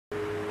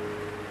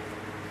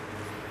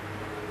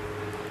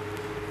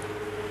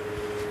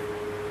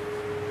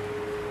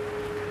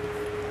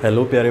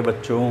Hello प्यारे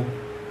बच्चों,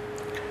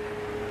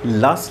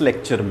 last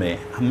lecture में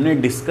हमने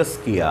डिस्कस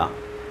किया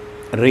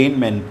रेन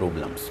मैन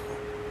प्रॉब्लम्स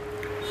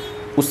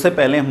को। उससे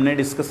पहले हमने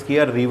डिस्कस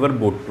किया रिवर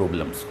बोट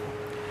प्रॉब्लम्स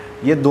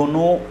को। ये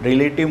दोनों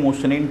रिलेटिव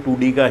मोशन इन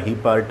 2D का ही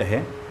पार्ट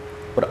है।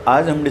 और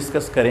आज हम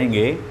डिस्कस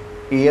करेंगे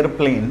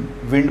एयरप्लेन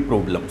विंड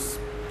प्रॉब्लम्स,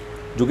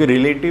 जो कि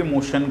रिलेटिव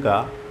मोशन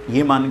का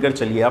ये मानकर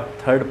चलिए आप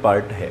थर्ड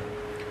पार्ट है।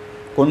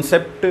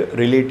 कॉन्सेप्ट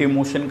रिलेटिव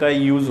मोशन का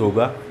यूज़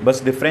होगा,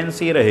 बस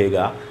डिफरेंस ये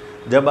रहेगा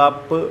जब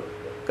आप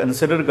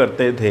कंसिडर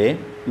करते थे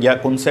या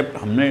कॉन्सेप्ट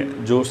हमने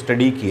जो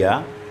स्टडी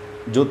किया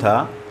जो था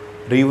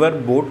रिवर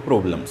बोट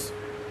प्रॉब्लम्स,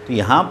 तो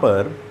यहाँ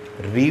पर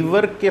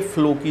रिवर के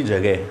फ़्लो की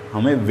जगह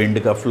हमें विंड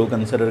का फ़्लो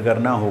कंसिडर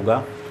करना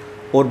होगा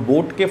और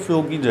बोट के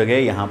फ़्लो की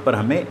जगह यहाँ पर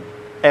हमें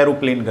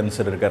एरोप्लेन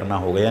कंसिडर करना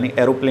होगा, यानी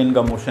एरोप्लेन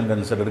का मोशन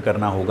कंसिडर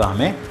करना होगा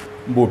हमें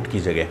बोट की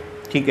जगह।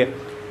 ठीक है,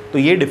 तो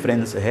ये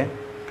डिफरेंस है।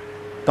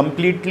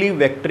 कम्प्लीटली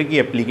वेक्टर की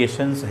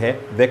एप्लीकेशंस है।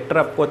 वेक्टर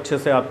आपको अच्छे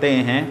से आते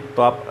हैं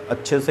तो आप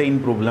अच्छे से इन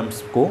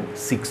प्रॉब्लम्स को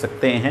सीख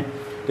सकते हैं।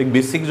 तो एक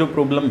बेसिक जो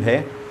प्रॉब्लम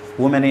है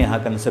वो मैंने यहाँ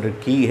कंसिडर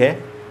की है।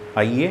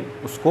 आइए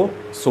उसको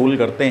सोल्व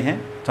करते हैं,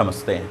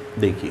 समझते हैं।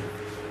 देखिए,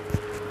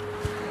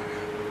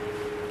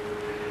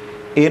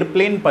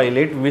 airplane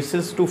pilot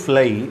wishes to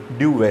fly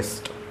due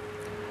waste.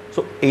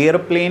 So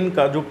airplane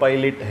का जो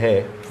पायलट है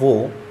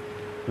वो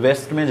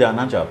वेस्ट में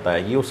जाना चाहता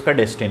है, ये उसका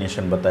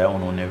डेस्टिनेशन बताया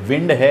उन्होंने।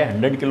 विंड है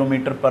 100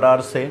 किलोमीटर पर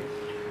आवर से,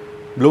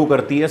 ब्लो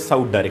करती है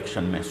साउथ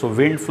डायरेक्शन में। सो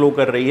विंड फ्लो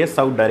कर रही है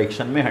साउथ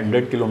डायरेक्शन में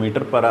 100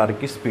 किलोमीटर पर आवर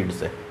की स्पीड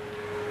से।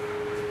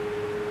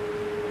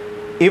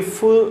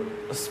 If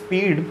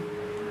speed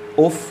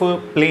of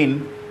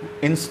plane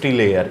in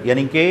still air,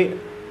 यानी कि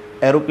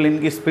एरोप्लेन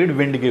की स्पीड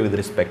विंड के विद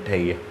रिस्पेक्ट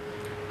है, ये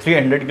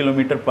 300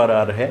 किलोमीटर पर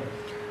आवर है,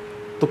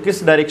 तो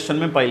किस डायरेक्शन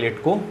में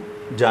पायलट को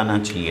जाना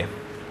चाहिए।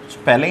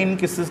 पहले इन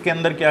केसेस के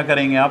अंदर क्या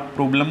करेंगे, आप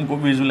प्रॉब्लम को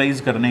विजुलाइज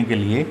करने के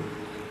लिए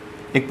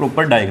एक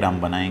प्रॉपर डायग्राम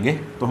बनाएंगे।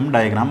 तो हम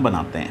डायग्राम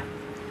बनाते हैं।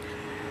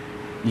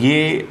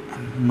 ये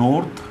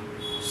नॉर्थ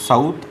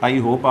साउथ, आई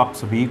होप आप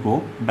सभी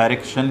को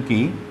डायरेक्शन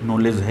की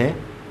नॉलेज है।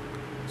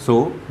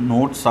 सो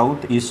नॉर्थ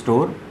साउथ ईस्ट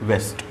और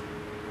वेस्ट।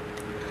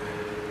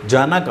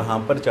 जाना कहाँ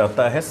पर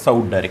चाहता है,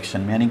 साउथ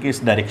डायरेक्शन में, यानी कि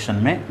इस डायरेक्शन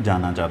में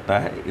जाना चाहता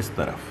है, इस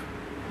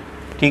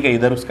तरफ। ठीक है,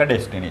 इधर उसका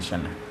डेस्टिनेशन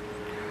है।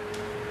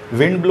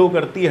 विंड ब्लो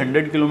करती है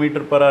 100 किलोमीटर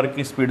पर आवर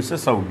की स्पीड से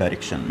साउथ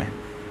डायरेक्शन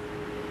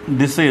में।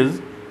 This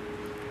is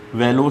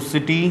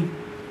velocity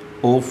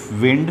of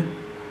wind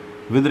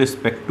with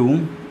respect to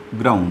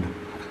ground.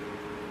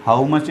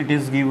 How much it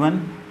is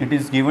given? It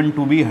is given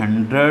to be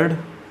 100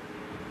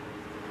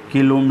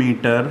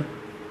 kilometre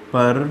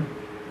per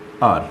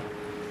hour.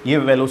 ये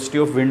velocity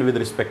of wind with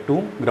respect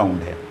to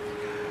ground है।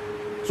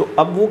 सो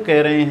अब वो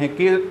कह रहे हैं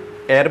कि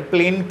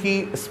airplane की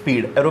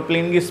स्पीड,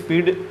 एरोप्लेन की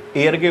स्पीड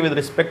एयर के with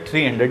respect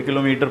 300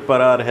 kilometre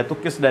per hour है, तो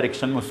किस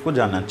डायरेक्शन में उसको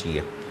जाना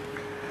चाहिए।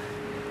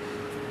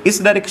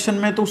 इस डायरेक्शन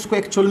में तो उसको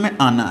एक्चुअल में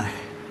आना है,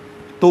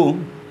 तो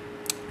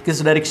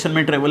किस डायरेक्शन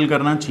में ट्रेवल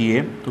करना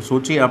चाहिए। तो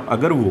सोचिए आप,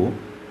 अगर वो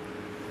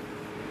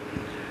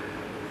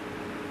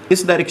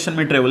इस डायरेक्शन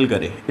में ट्रेवल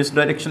करे, इस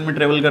डायरेक्शन में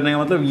ट्रेवल करने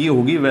का मतलब ये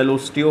होगी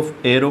velocity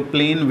of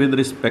aeroplane with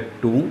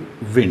respect to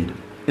wind,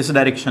 इस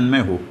डायरेक्शन में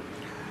हो,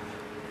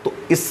 तो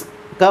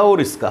इसका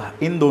और इसका,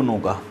 इन दोनों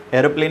का,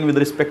 aeroplane with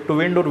respect to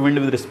wind और wind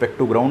with respect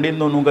to ground, इन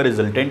दोनों का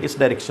रिजल्टेंट इस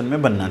डायरेक्शन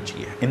में बनना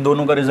चाहिए। इन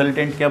दोनों का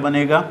रिजल्टेंट क्या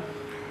बनेगा?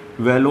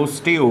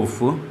 Velocity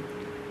of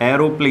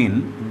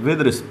aeroplane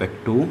with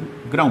respect to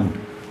ground.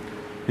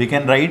 We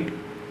can write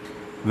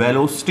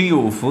velocity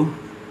of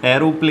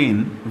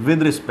aeroplane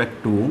with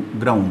respect to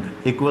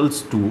ground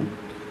equals to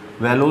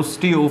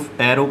velocity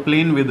of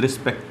aeroplane with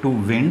respect to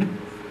wind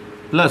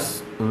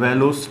plus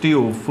velocity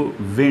of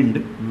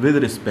wind with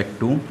respect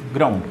to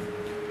ground.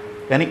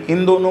 यानी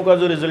इन दोनों का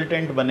जो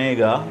resultant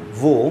बनेगा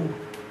वो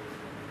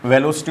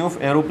velocity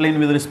of aeroplane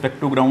with respect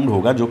to ground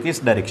होगा, जो कि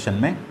इस डायरेक्शन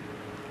में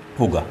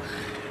होगा।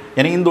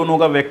 यानी इन दोनों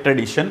का वेक्टर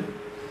एडिशन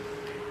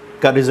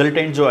का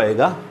रिजल्टेंट जो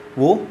आएगा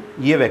वो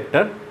ये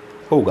वेक्टर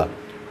होगा।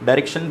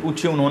 डायरेक्शन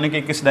पूछी उन्होंने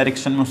कि किस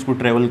डायरेक्शन में उसको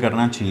ट्रेवल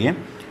करना चाहिए।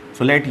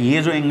 सो लेट,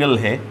 ये जो एंगल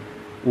है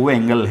वो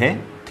एंगल है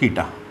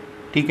थीटा।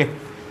 ठीक है,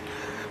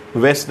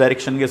 वेस्ट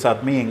डायरेक्शन के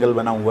साथ में ये एंगल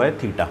बना हुआ है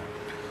थीटा।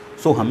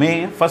 सो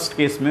हमें फर्स्ट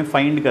केस में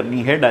फाइंड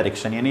करनी है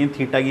डायरेक्शन, यानी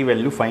थीटा की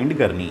वैल्यू फाइंड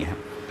करनी है।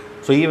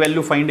 सो ये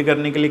वैल्यू फाइंड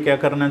करने के लिए क्या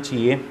करना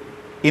चाहिए,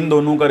 इन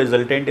दोनों का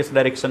रिजल्टेंट इस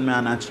डायरेक्शन में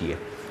आना चाहिए।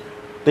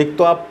 तो एक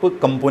तो आप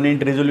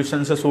कंपोनेंट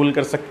रेजोल्यूशन से सोल्व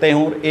कर सकते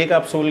हैं और एक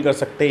आप सोल्व कर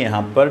सकते हैं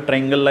यहाँ पर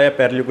ट्रायंगल या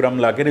पैरेललोग्राम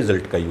ला के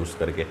रिजल्ट का यूज़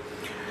करके।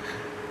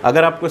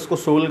 अगर आपको इसको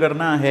सोल्व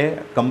करना है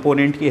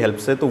कंपोनेंट की हेल्प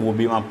से तो वो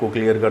भी मैं आपको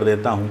क्लियर कर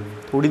देता हूँ।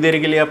 थोड़ी देर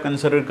के लिए आप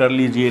कंसिडर कर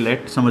लीजिए,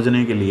 लेट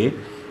समझने के लिए।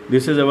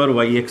 This is our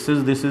Y axis,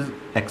 this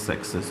is x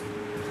axis,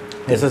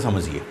 ऐसे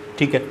समझिए।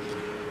 ठीक है,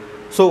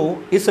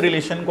 सो इस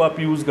रिलेशन को आप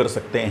यूज़ कर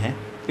सकते हैं,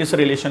 इस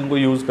रिलेशन को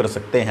यूज़ कर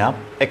सकते हैं आप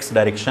एक्स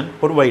डायरेक्शन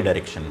और वाई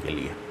डायरेक्शन के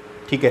लिए।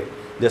 ठीक है,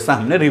 जैसा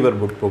हमने रिवर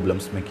बोट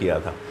प्रॉब्लम्स में किया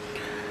था।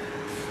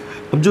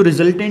 अब जो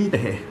रिजल्टेंट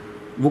है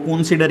वो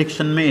कौन सी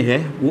डायरेक्शन में है,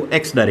 वो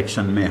एक्स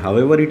डायरेक्शन में।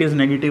 However it is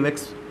negative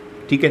x.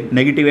 ठीक है,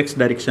 नेगेटिव एक्स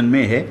डायरेक्शन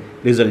में है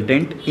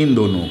रिजल्टेंट इन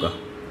दोनों का।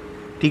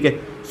 ठीक है,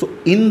 सो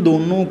इन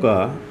दोनों का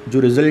जो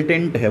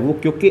रिजल्टेंट है वो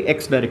क्योंकि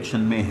एक्स डायरेक्शन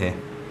में है,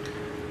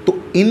 तो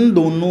इन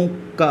दोनों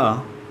का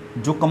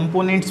जो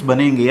कंपोनेंट्स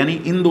बनेंगे यानी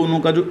इन दोनों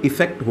का जो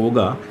इफेक्ट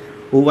होगा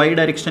वो वाई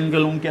डायरेक्शन के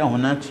अलॉन्ग क्या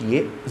होना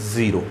चाहिए,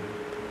 ज़ीरो।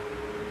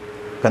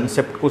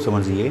 कंसेप्ट को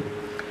समझिए,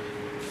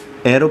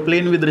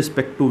 aeroplane with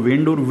respect to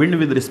wind और wind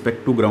with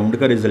respect to ground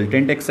का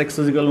रिजल्टेंट एक्स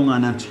एक्सिस के अलॉन्ग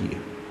आना चाहिए।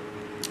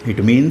 इट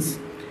मीन्स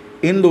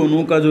इन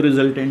दोनों का जो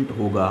रिजल्टेंट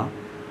होगा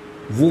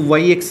वो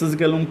वाई एक्सिस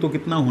के अलॉन्ग तो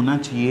कितना होना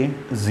चाहिए,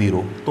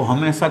 ज़ीरो। तो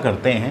हम ऐसा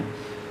करते हैं,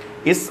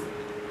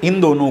 इन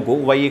दोनों को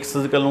वाई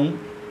एक्सिस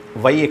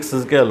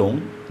के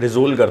अलॉन्ग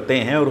रिजोल्व करते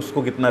हैं और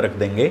उसको कितना रख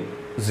देंगे,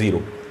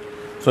 ज़ीरो।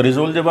 सो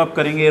रिजोल्व जब आप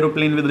करेंगे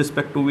aeroplane with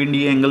respect to wind,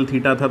 ये एंगल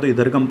थीटा था, तो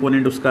इधर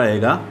कंपोनेंट उसका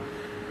आएगा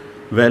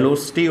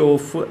velocity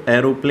of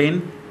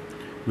aeroplane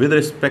with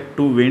respect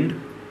to wind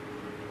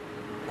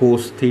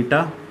cos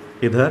theta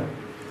इधर,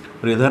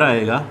 और इधर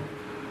आएगा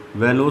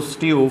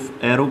velocity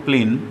of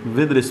aeroplane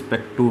with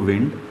respect to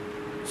wind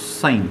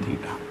sine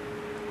theta.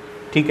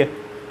 ठीक है।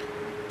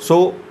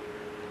 सो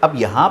अब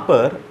यहाँ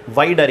पर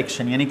वाई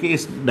डायरेक्शन यानी कि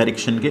इस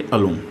डायरेक्शन के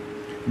अलॉन्ग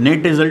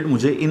नेट रिजल्ट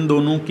मुझे इन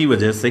दोनों की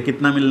वजह से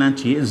कितना मिलना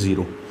चाहिए,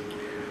 ज़ीरो।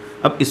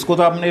 अब इसको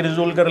तो आपने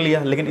रिजोल्व कर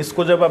लिया, लेकिन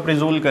इसको जब आप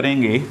रिजोल्व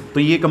करेंगे तो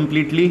ये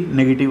कंप्लीटली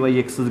नेगेटिव वाई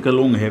एक्सिस के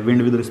अलॉन्ग है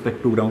wind with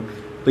respect to ground,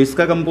 तो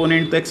इसका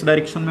कंपोनेंट तो एक्स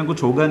डायरेक्शन में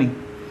कुछ होगा नहीं।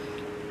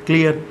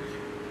 क्लियर।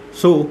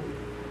 सो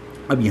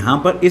अब यहाँ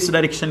पर इस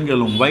डायरेक्शन के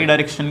अलॉन्ग वाई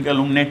डायरेक्शन के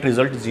अलॉन्ग नेट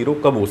रिजल्ट ज़ीरो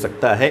कब हो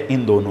सकता है,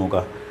 इन दोनों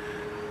का,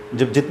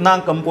 जब जितना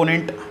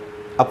कंपोनेंट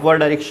अपवर्ड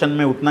डायरेक्शन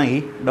में उतना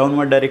ही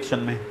डाउनवर्ड डायरेक्शन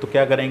में। तो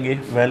क्या करेंगे,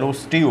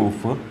 velocity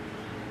of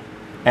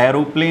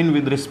aeroplane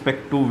with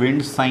respect to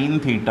wind sine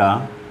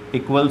theta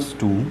equals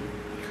to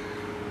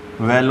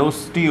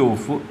velocity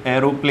of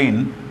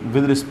aeroplane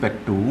with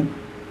respect to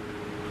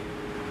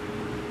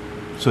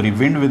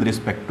wind with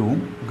respect to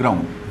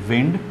ground,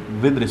 wind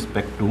with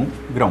respect to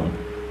ground.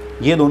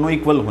 ये दोनों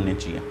equal होने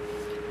चाहिए,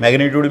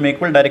 मैग्नीट्यूड में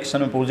equal, direction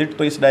opposite,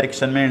 तो इस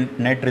direction में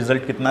net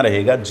result कितना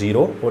रहेगा,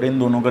 ज़ीरो, और इन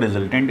दोनों का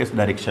रिजल्टेंट इस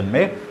डायरेक्शन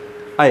में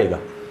आएगा।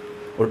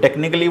 और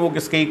टेक्निकली वो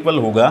किसके इक्वल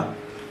होगा,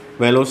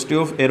 velocity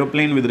of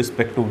aeroplane with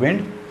respect to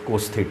wind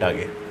cos theta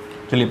के।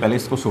 चलिए पहले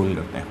इसको सोल्व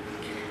करते हैं।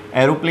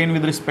 Aeroplane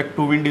with respect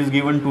to wind is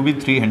given to be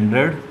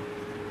 300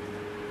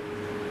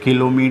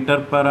 kilometre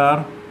per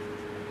hour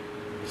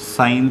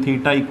sine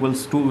theta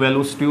equals to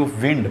velocity of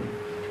wind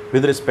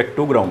with respect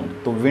to ground.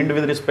 तो wind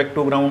with respect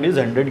to ground is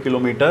 100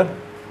 kilometre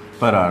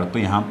per hour, तो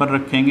यहाँ पर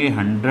रखेंगे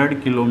 100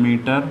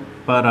 kilometre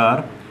per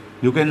hour.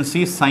 You can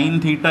see sine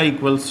theta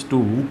equals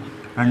to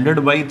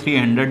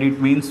 100/300, it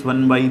means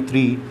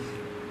 1/3।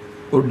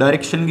 और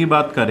direction की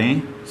बात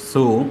करें,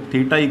 so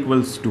theta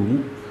equals to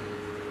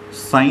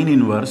sine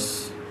inverse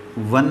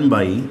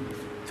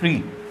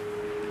 1/3।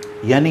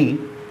 यानी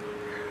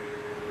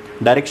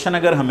डायरेक्शन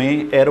अगर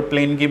हमें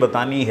एरोप्लेन की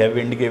बतानी है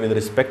विंड के विद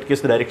रिस्पेक्ट,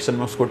 किस डायरेक्शन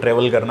में उसको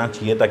ट्रेवल करना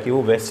चाहिए ताकि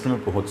वो वेस्ट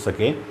में पहुंच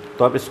सके,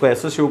 तो आप इसको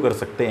ऐसे शो कर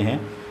सकते हैं,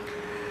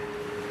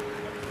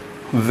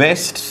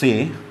 वेस्ट से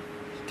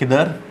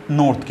किधर,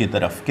 नॉर्थ की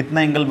तरफ,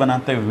 कितना एंगल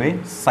बनाते हुए,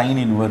 साइन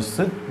इनवर्स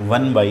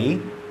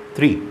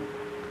 1/3।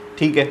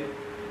 ठीक है।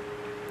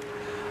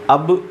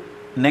 अब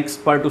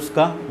नेक्स्ट पार्ट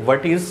उसका,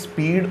 what is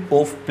speed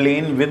of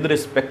plane with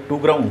respect to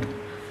ground.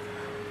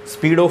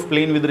 Speed of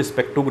plane with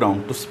respect to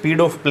ground, तो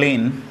speed of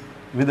plane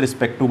with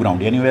respect to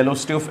ground यानी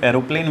velocity of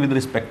aeroplane with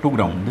respect to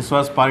ground, this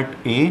was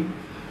part A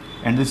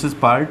and this is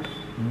part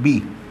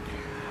B.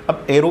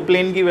 अब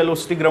aeroplane की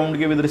velocity ground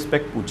के with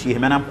respect पूछी है,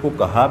 मैंने आपको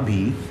कहा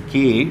भी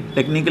कि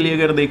टेक्निकली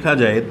अगर देखा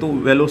जाए तो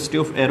velocity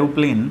of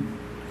aeroplane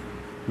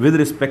with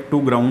respect to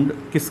ground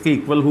किसके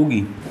इक्वल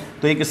होगी,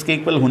 तो ये किसके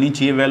इक्वल होनी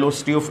चाहिए,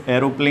 velocity of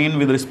aeroplane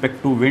with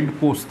respect to wind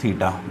cos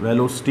theta.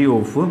 Velocity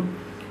of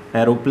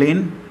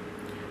aeroplane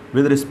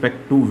with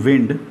respect to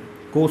wind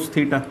cos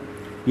theta,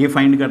 ये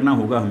फाइंड करना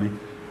होगा हमें।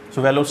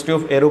 So velocity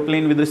of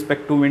aeroplane with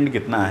respect to wind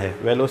कितना है,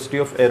 velocity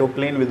of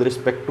aeroplane with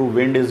respect to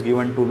wind is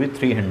given to be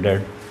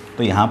 300,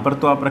 तो यहाँ पर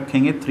तो आप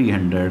रखेंगे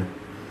 300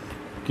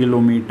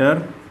 kilometre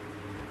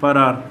per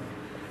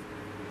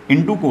hour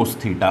into cos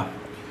theta.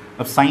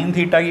 अब साइन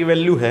थीटा की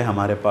वैल्यू है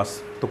हमारे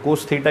पास, तो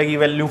कोस थीटा की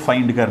वैल्यू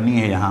फाइंड करनी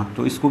है यहाँ,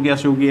 तो इसको क्या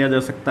शो किया जा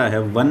सकता है,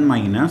 1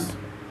 minus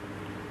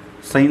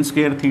sine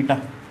square theta.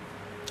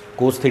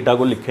 Cos theta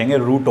को लिखेंगे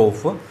root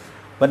of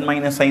 1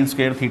 minus sine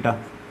square theta.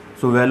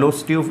 So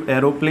velocity of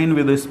aeroplane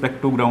with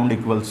respect to ground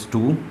equals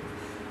to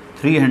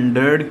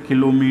 300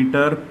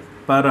 kilometre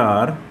per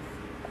hour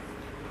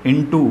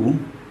into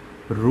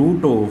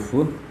root of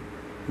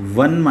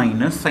 1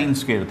 minus sine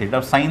square theta.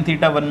 अब sine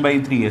theta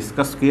 1/3 है,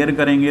 इसका square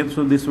करेंगे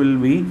so this will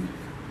be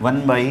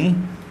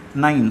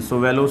 1/9। So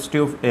velocity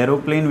of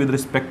aeroplane with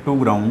respect to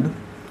ground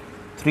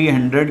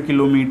 300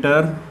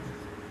 kilometre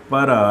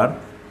per hour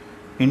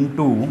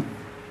into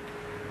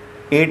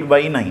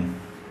 8/9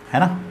 है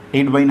ना,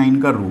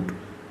 8/9 का root,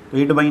 तो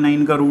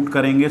 8/9 का root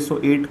करेंगे, सो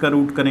 8 का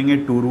रूट करेंगे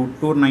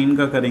 2√2 और 9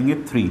 का करेंगे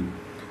 3,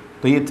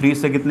 तो ये 3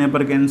 से कितने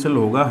पर कैंसिल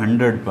होगा,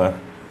 100 पर,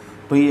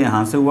 तो ये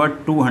यहाँ से हुआ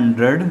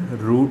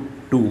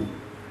 200√2,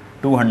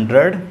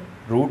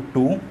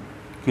 200√2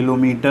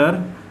 किलोमीटर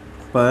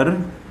पर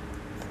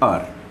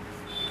आवर।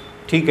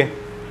 ठीक है।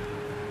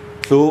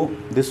 So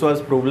this was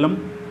problem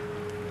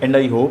and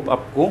I hope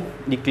आपको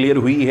ये क्लियर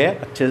हुई है,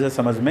 अच्छे से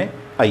समझ में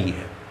आई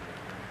है।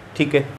 ठीक है।